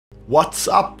What's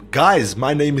up, guys?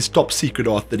 My name is Top Secret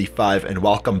R35 and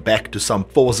welcome back to some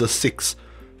Forza 6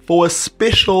 for a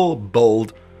special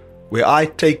build where I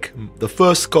take the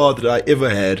first car that I ever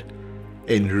had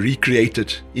and recreate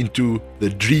it into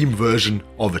the dream version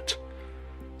of it.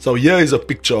 So here is a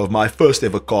picture of my first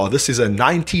ever car. This is a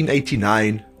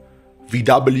 1989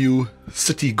 VW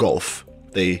City Golf,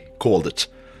 they called it.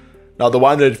 Now the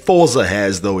one that Forza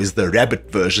has though is the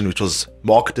Rabbit version, which was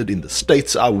marketed in the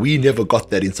States. We never got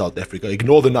that in South Africa.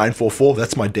 Ignore the 944,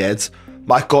 that's my dad's.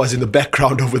 My car is in the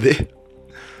background over there.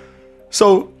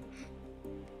 So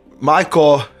my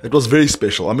car, it was very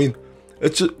special. I mean,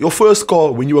 it's just, your first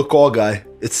car when you're a car guy,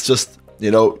 it's just,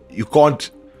 you know, you can't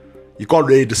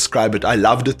really describe it. I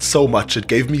loved it so much. It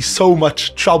gave me so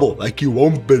much trouble, like you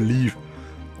won't believe.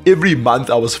 Every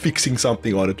month I was fixing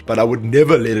something on it, but I would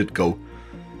never let it go.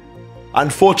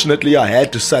 Unfortunately, I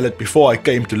had to sell it before I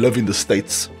came to live in the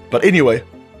States. But anyway,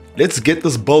 let's get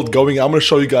this build going. I'm going to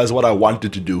show you guys what I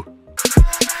wanted to do.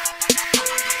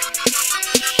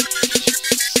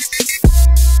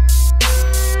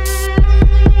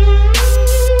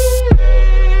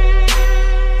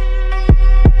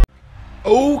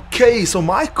 Okay, so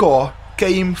my car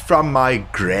came from my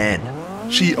gran.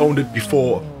 She owned it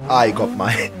before I got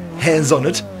my hands on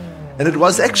it. And it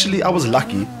was actually, I was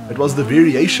lucky, it was the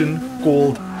variation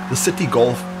called the City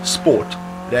Golf Sport.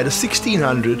 It had a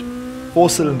 1600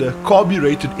 4-cylinder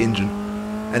carbureted engine,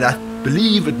 and I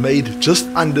believe it made just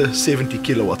under 70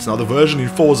 kilowatts. Now the version in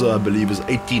Forza I believe is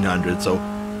 1800, so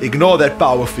ignore that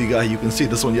power figure. You can see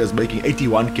this one here is making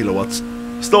 81 kilowatts.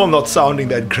 Still not sounding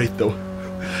that great though.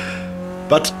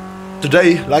 But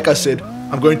today, like I said,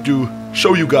 I'm going to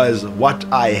show you guys what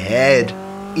I had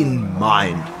in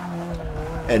mind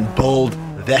and build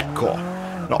that car.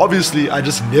 Now obviously I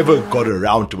just never got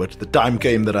around to it. The time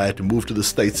came that I had to move to the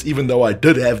States, even though I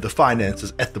did have the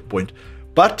finances at the point.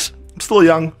 But I'm still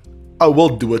young, I will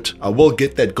do it. I will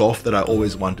get that Golf that I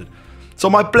always wanted. So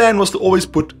my plan was to always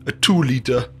put a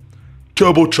 2-liter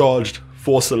turbocharged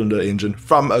 4-cylinder engine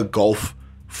from a Golf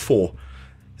 4.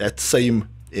 That same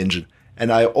engine.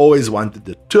 And I always wanted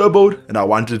it turboed, and I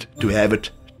wanted to have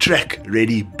it track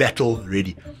ready, battle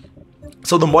ready.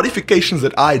 So the modifications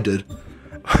that I did,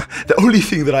 the only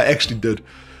thing that I actually did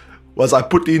was I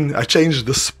changed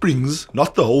the springs,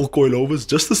 not the whole coilovers,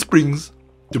 just the springs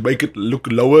to make it look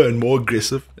lower and more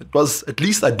aggressive. It was, at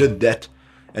least I did that,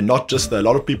 and not just, a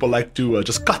lot of people like to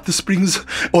just cut the springs,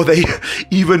 or they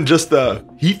even just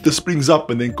heat the springs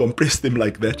up and then compress them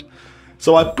like that.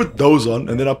 So I put those on,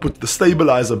 and then I put the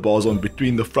stabilizer bars on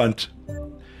between the front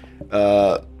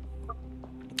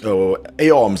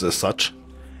A-arms as such.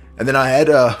 And then I had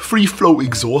a free flow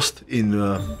exhaust in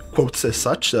quotes as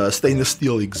such, stainless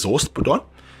steel exhaust put on.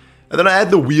 And then I had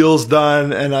the wheels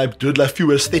done, and I did like a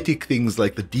few aesthetic things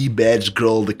like the D-badge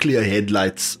grille, the clear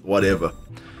headlights, whatever.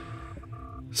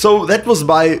 So that was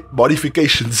my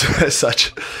modifications as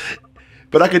such.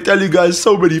 But I can tell you guys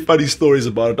so many funny stories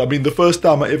about it. I mean, the first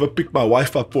time I ever picked my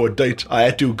wife up for a date, I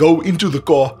had to go into the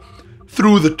car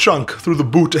through the trunk, through the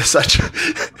boot as such,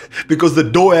 because the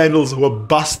door handles were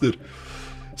busted.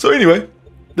 So anyway,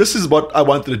 this is what I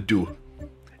wanted to do.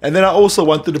 And then I also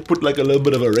wanted to put like a little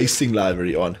bit of a racing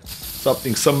livery on.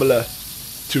 Something similar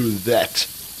to that.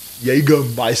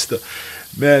 Jägermeister.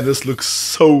 Man, this looks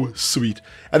so sweet.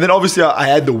 And then obviously I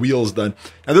had the wheels done.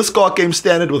 And this car came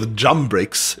standard with drum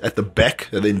brakes at the back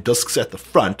and then discs at the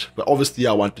front. But obviously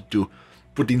I wanted to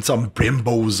put in some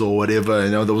Brembos or whatever.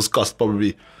 You know, those cost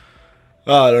probably...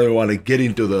 I don't want to get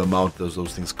into the amount those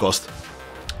things cost.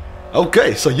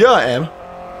 Okay, so here I am.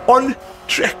 On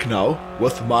track now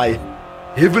with my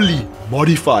heavily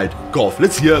modified Golf.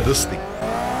 Let's hear this thing.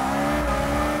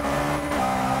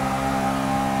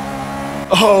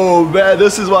 Oh man,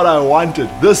 this is what I wanted.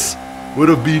 This would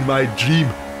have been my dream.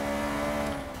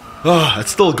 It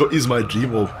still is my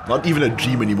dream, or not even a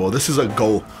dream anymore. This is a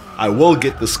goal. I will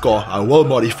get this car, I will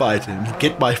modify it and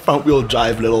get my front wheel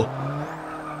drive little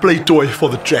play toy for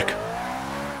the track.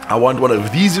 I want one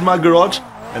of these in my garage,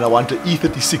 and I want an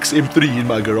E36 M3 in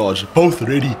my garage, both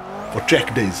ready for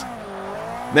track days.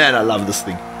 Man, I love this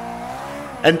thing.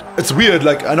 And it's weird,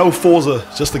 like, I know Forza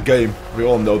is just a game. We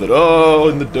all know that, oh,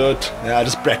 in the dirt. Yeah, I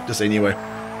just practice anyway.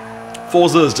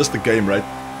 Forza is just a game, right?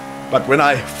 But when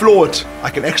I floor it, I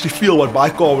can actually feel what my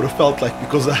car would have felt like,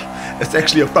 because it's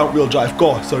actually a front wheel drive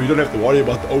car, so you don't have to worry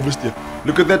about the oversteer.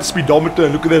 Look at that speedometer,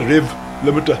 look at that rev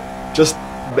limiter, just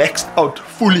maxed out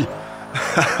fully.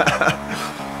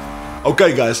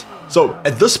 Okay guys, so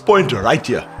at this point right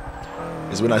here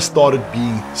is when I started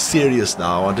being serious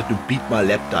now. I wanted to beat my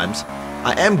lap times.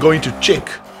 I am going to check.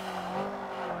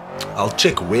 I'll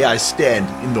check where I stand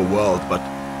in the world, but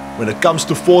when it comes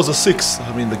to Forza 6,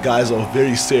 I mean, the guys are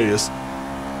very serious.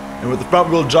 And with the front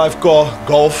wheel drive car,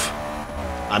 Golf,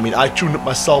 I mean, I tuned it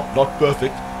myself, not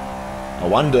perfect. I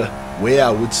wonder where I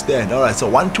would stand. Alright, so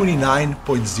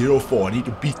 129.04. I need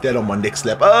to beat that on my next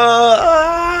lap.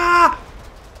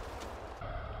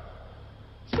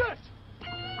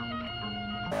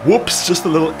 Whoops, just a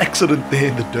little accident there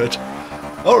in the dirt.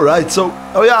 Alright, so,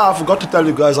 oh yeah, I forgot to tell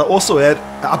you guys, I also had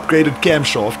an upgraded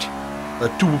camshaft. A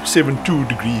 272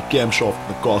 degree camshaft in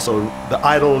the car, so the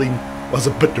idling was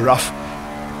a bit rough.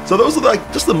 So those are like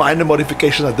just the minor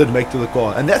modifications I did make to the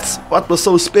car. And that's what was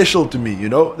so special to me, you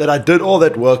know, that I did all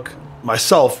that work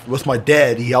myself with my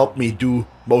dad. He helped me do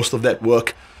most of that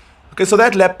work. Okay, so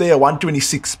that lap there,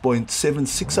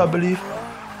 126.76, I believe.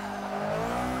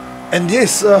 And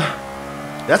yes,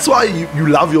 that's why you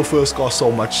love your first car so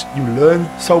much. You learn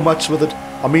so much with it.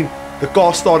 I mean, the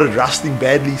car started rusting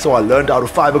badly, so I learned how to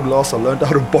fiberglass, I learned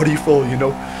how to body fill, you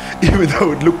know, even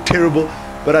though it looked terrible.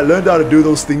 But I learned how to do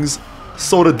those things,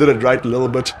 sort of did it right a little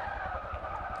bit.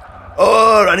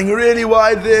 Oh, running really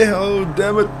wide there, oh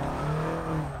damn it.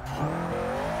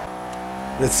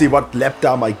 Let's see what lap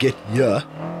time I get here.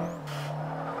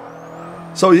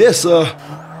 So yes,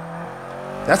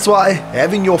 that's why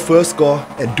having your first car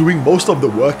and doing most of the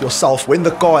work yourself when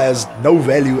the car has no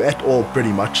value at all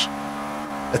pretty much.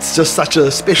 It's just such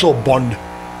a special bond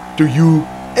to you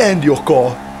and your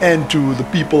car and to the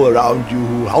people around you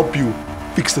who help you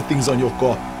fix the things on your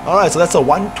car. Alright, so that's a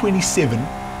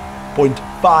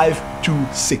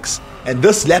 127.526. And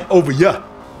this lap over here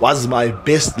was my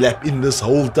best lap in this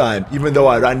whole time. Even though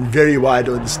I ran very wide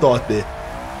on the start there,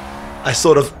 I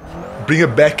sort of bring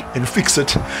it back and fix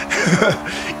it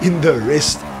in the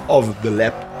rest of the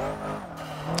lap.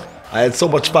 I had so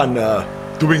much fun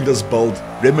doing this build,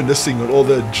 reminiscing on all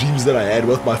the dreams that I had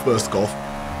with my first Golf.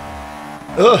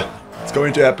 It's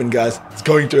going to happen, guys. It's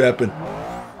going to happen.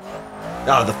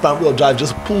 The front wheel drive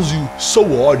just pulls you so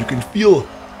hard. You can feel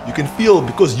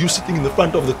because you're sitting in the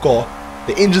front of the car,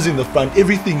 the engine's in the front,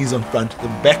 everything is on front, the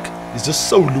back is just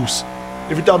so loose.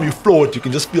 Every time you floor it, you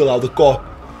can just feel how the car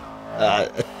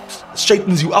it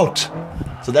straightens you out.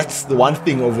 So that's the one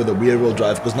thing over the rear wheel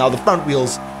drive, because now the front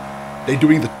wheels, they're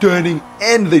doing the turning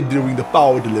and they're doing the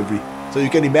power delivery. So you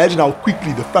can imagine how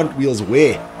quickly the front wheels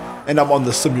wear. And I'm on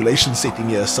the simulation setting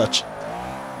here as such.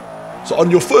 So on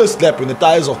your first lap, when the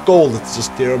tires are cold, it's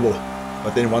just terrible.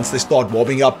 But then once they start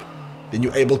warming up, then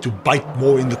you're able to bite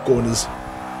more in the corners.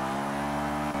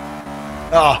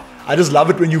 I just love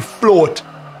it when you floor it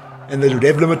and the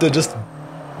rev limiter just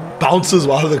bounces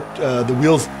while the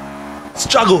wheels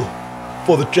struggle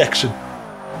for the traction.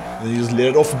 And you just let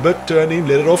it off a bit, turn in,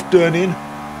 let it off, turn in,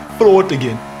 floor it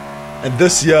again. And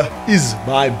this here is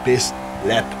my best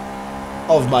lap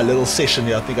of my little session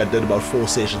here. I think I did about 4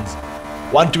 sessions.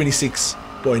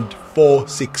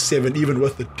 126.467, even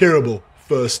with the terrible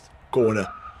first corner.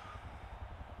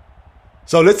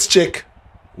 So let's check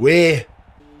where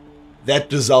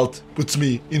that result puts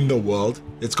me in the world.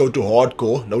 Let's go to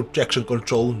hardcore, no traction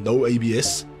control, no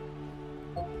ABS.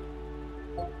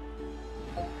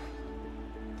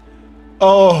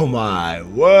 Oh my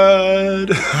word.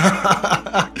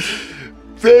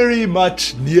 Very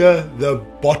much near the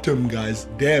bottom, guys.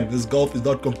 Damn, this Golf is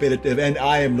not competitive and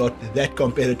I am not that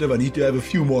competitive. I need to have a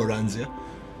few more runs here.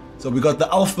 So we got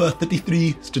the Alpha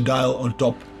 33 Stradale on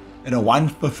top and a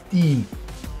 115.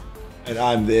 And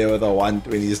I'm there with a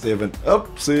 127.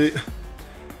 Oopsie.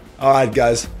 Alright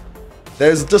guys,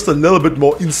 there's just a little bit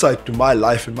more insight to my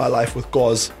life and my life with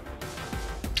cars.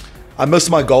 I miss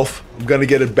my Golf. I'm gonna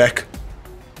get it back.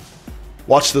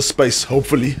 Watch this space,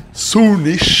 hopefully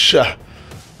soonish.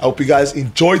 I hope you guys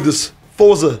enjoyed this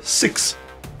Forza 6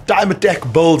 time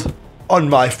attack build on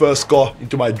my first car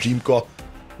into my dream car.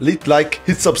 Hit like,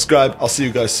 hit subscribe. I'll see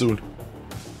you guys soon.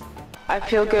 I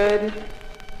feel good.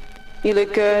 You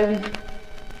look good.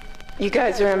 You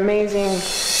guys are amazing.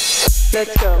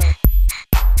 Let's go.